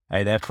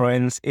Hey there,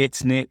 friends.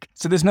 It's Nick.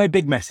 So there's no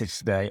big message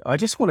today. I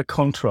just want to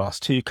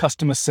contrast two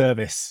customer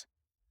service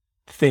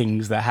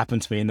things that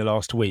happened to me in the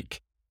last week.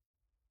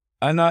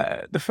 And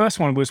the first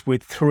one was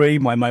with Three,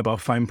 my mobile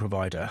phone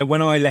provider.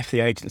 When I left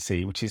the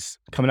agency, which is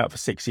coming up for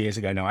 6 years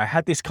ago now, I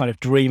had this kind of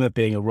dream of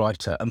being a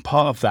writer. And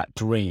part of that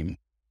dream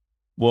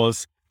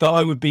was that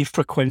I would be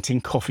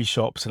frequenting coffee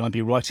shops and I'd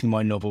be writing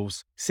my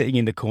novels, sitting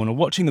in the corner,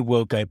 watching the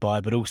world go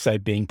by, but also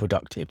being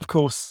productive. Of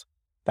course,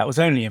 that was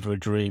only ever a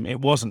dream. It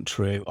wasn't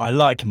true. I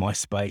like my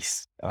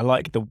space. I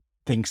like the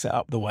things set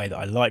up the way that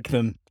I like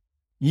them.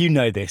 You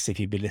know this if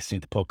you've been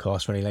listening to the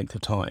podcast for any length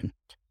of time.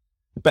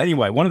 But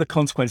anyway, one of the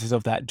consequences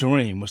of that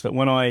dream was that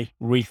when I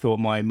rethought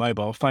my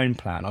mobile phone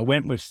plan, I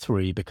went with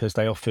Three because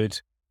they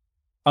offered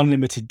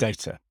unlimited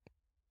data.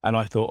 And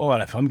I thought, oh,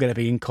 if I'm going to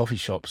be in coffee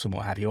shops and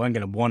what have you, I'm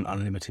going to want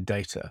unlimited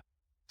data.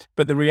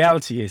 But the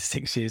reality is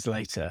 6 years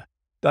later,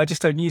 I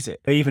just don't use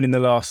it. Even in the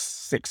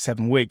last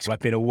 6-7 weeks, I've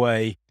been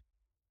away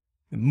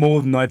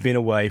more than I've been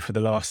away for the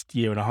last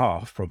year and a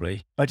half,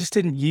 probably. I just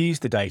didn't use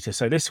the data.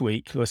 So last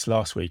week,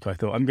 I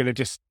thought I'm going to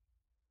just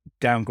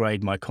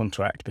downgrade my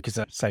contract because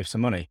that saves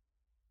some money.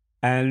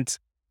 And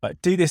I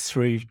do this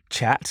through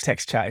chat.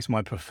 Text chat is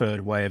my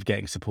preferred way of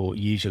getting support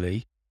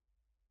usually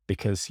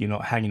because you're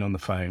not hanging on the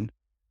phone.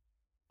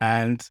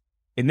 And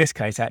in this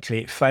case, actually,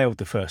 it failed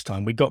the first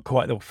time. We got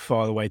quite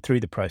far the way through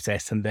the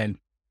process and then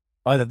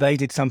either they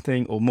did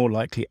something or more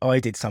likely I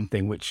did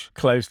something which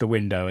closed the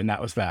window and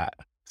that was that.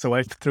 So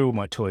I threw all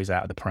my toys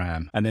out of the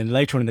pram. And then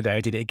later on in the day,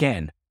 I did it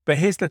again. But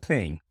here's the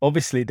thing.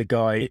 Obviously, the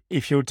guy,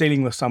 if you're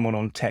dealing with someone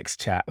on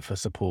text chat for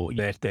support,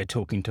 they're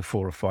talking to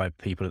 4 or 5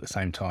 people at the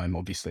same time,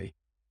 obviously.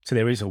 So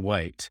there is a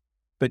wait.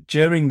 But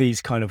during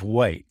these kind of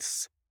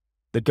waits,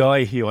 the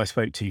guy who I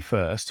spoke to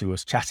first, who I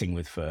was chatting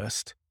with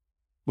first,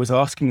 was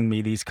asking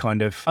me these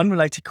kind of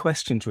unrelated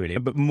questions, really,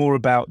 but more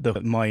about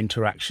my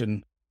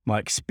interaction, my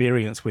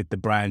experience with the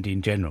brand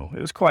in general.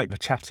 It was quite a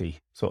chatty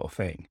sort of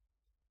thing.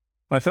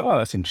 I thought, oh,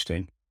 that's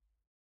interesting.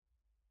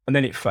 And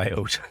then it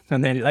failed.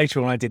 And then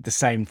later on, I did the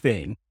same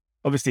thing.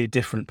 Obviously, a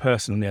different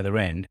person on the other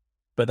end,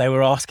 but they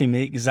were asking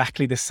me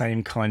exactly the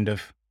same kind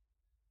of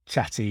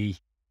chatty,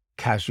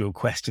 casual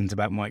questions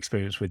about my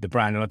experience with the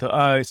brand. And I thought,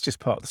 oh, it's just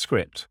part of the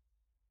script.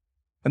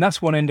 And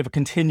that's one end of a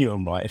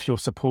continuum, right? If you're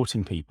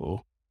supporting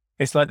people,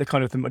 it's like the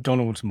kind of the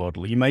McDonald's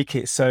model. You make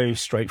it so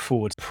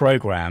straightforward,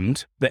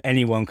 programmed that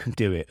anyone can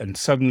do it. And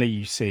suddenly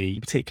you see,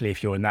 particularly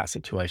if you're in that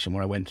situation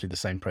where I went through the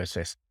same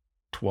process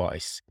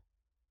twice,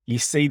 you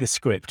see the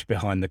script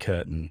behind the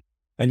curtain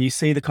and you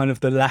see the kind of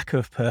the lack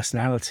of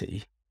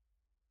personality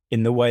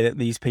in the way that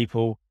these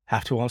people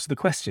have to answer the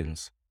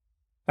questions.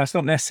 That's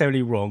not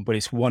necessarily wrong, but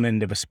it's one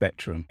end of a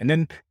spectrum. And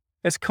then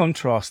let's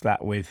contrast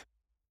that with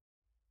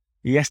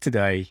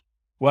yesterday.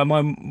 Well,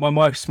 my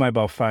wife's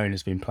mobile phone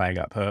has been playing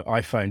up, her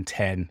iPhone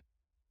 10,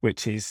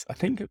 which is, I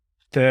think,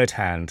 third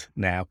hand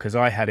now, because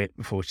I had it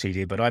before she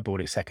did, but I bought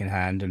it second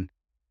hand. And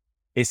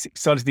it's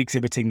started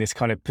exhibiting this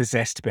kind of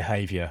possessed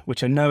behavior,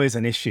 which I know is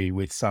an issue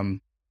with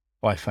some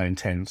iPhone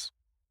 10s,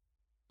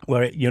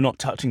 where you're not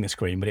touching the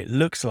screen, but it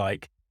looks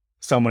like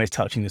someone is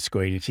touching the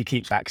screen and she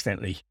keeps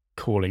accidentally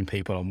calling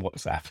people on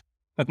WhatsApp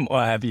and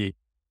what have you.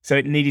 So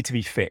it needed to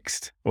be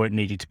fixed or it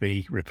needed to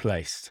be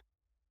replaced.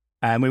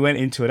 And we went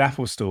into an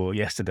Apple store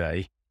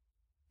yesterday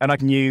and I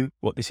knew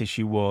what this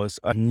issue was.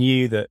 I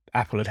knew that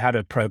Apple had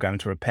a program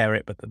to repair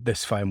it, but that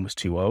this phone was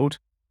too old.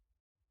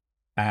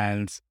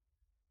 And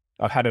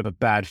I've had a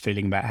bad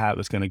feeling about how it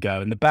was going to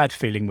go. And the bad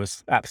feeling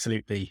was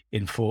absolutely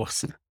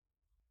enforced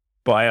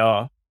by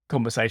our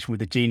conversation with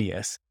the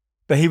genius.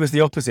 But he was the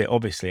opposite,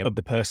 obviously, of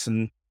the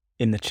person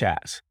in the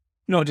chat.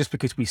 Not just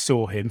because we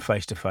saw him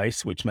face to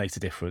face, which makes a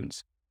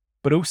difference,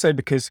 but also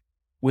because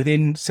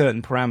within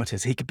certain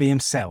parameters, he could be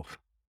himself.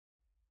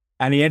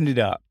 And he ended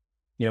up,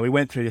 we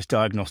went through this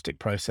diagnostic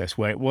process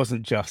where it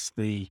wasn't just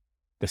the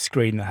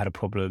screen that had a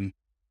problem.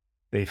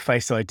 The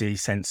Face ID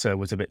sensor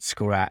was a bit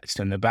scratched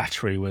and the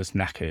battery was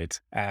knackered.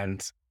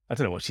 And I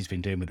don't know what she's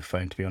been doing with the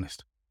phone, to be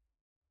honest.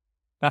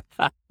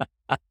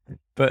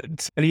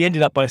 And he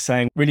ended up by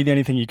saying, really, the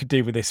only thing you could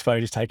do with this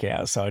phone is take it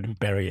outside and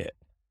bury it.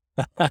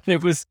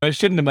 It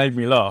shouldn't have made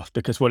me laugh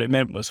because what it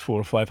meant was £400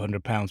 or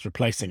 £500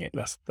 replacing it.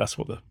 That's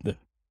what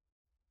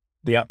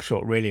the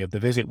upshot really of the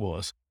visit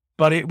was.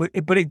 But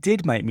it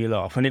did make me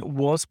laugh and it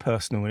was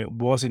personal and it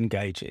was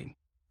engaging.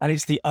 And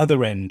it's the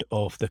other end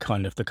of the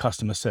kind of the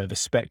customer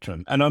service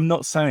spectrum. And I'm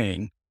not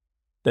saying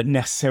that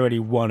necessarily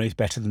one is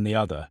better than the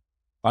other.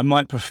 I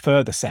might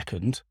prefer the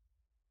second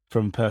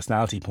from a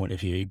personality point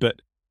of view,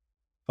 but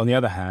on the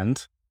other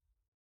hand,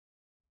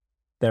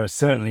 there are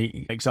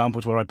certainly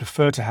examples where I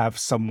prefer to have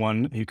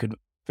someone who can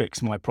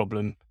fix my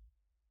problem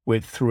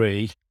with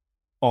Three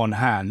on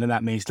hand. And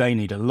that means they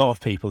need a lot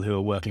of people who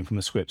are working from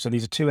a script. So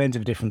these are two ends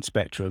of a different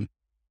spectrum.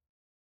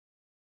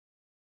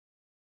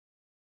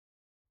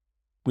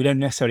 We don't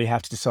necessarily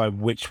have to decide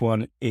which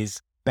one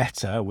is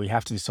better. We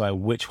have to decide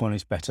which one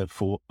is better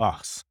for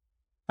us.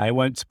 And it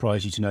won't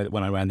surprise you to know that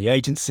when I ran the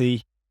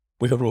agency,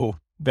 we were all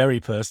very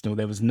personal.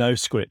 There was no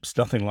scripts,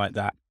 nothing like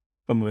that.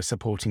 when we were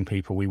supporting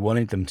people, we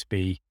wanted them to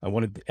be, I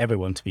wanted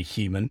everyone to be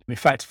human. In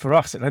fact, for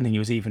us, I don't think it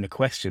was even a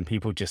question.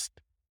 People just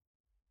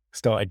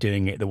started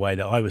doing it the way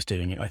that I was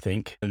doing it, I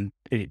think, and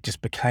it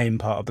just became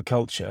part of the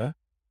culture.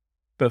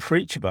 But for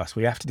each of us,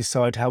 we have to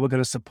decide how we're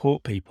going to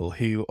support people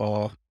who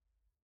are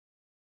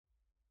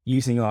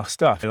using our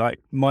stuff. Like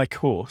my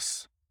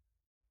course,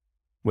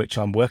 which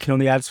I'm working on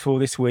the ads for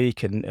this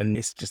week, and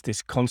it's just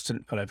this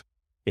constant kind of,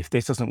 if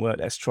this doesn't work,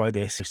 let's try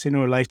this. Sooner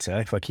or later,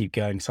 if I keep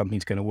going,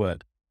 something's going to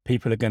work.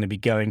 People are going to be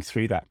going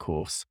through that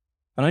course.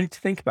 And I need to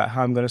think about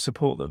how I'm going to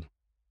support them.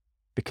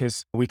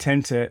 Because we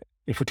tend to,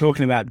 if we're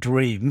talking about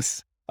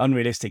dreams,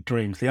 unrealistic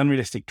dreams, the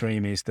unrealistic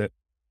dream is that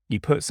you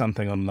put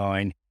something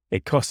online,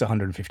 it costs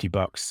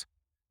 $150.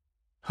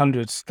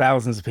 Hundreds,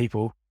 thousands of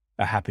people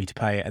are happy to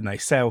pay it and they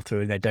sail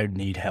through and they don't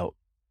need help.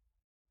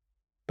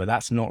 But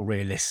that's not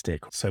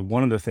realistic. So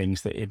one of the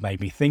things that it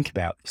made me think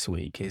about this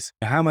week is,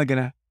 how am I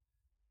going to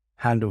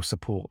handle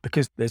support?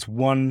 Because there's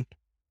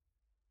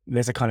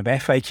a kind of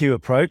FAQ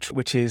approach,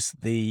 which is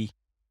the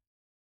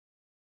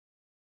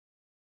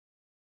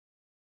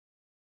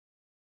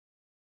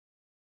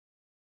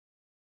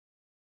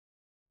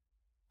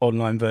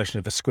online version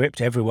of a script.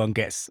 Everyone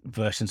gets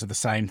versions of the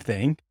same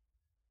thing.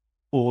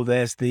 Or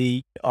there's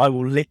I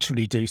will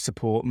literally do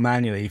support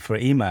manually for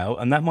email.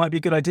 And that might be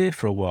a good idea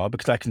for a while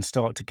because I can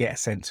start to get a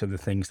sense of the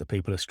things that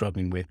people are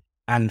struggling with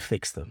and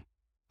fix them.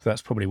 So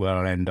that's probably where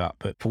I'll end up.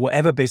 But for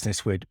whatever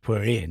business we're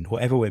in,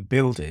 whatever we're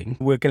building,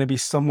 we're going to be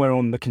somewhere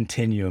on the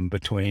continuum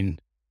between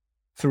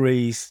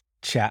Three's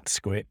chat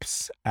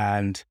scripts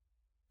and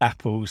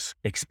Apple's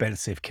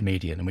expensive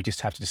comedian. And we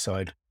just have to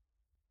decide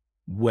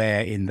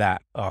where in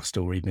that our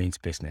story means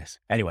business.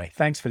 Anyway,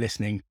 thanks for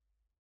listening.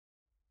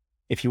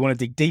 If you want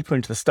to dig deeper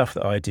into the stuff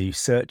that I do,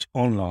 search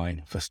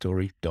online for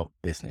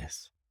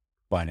story.business.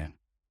 Bye now.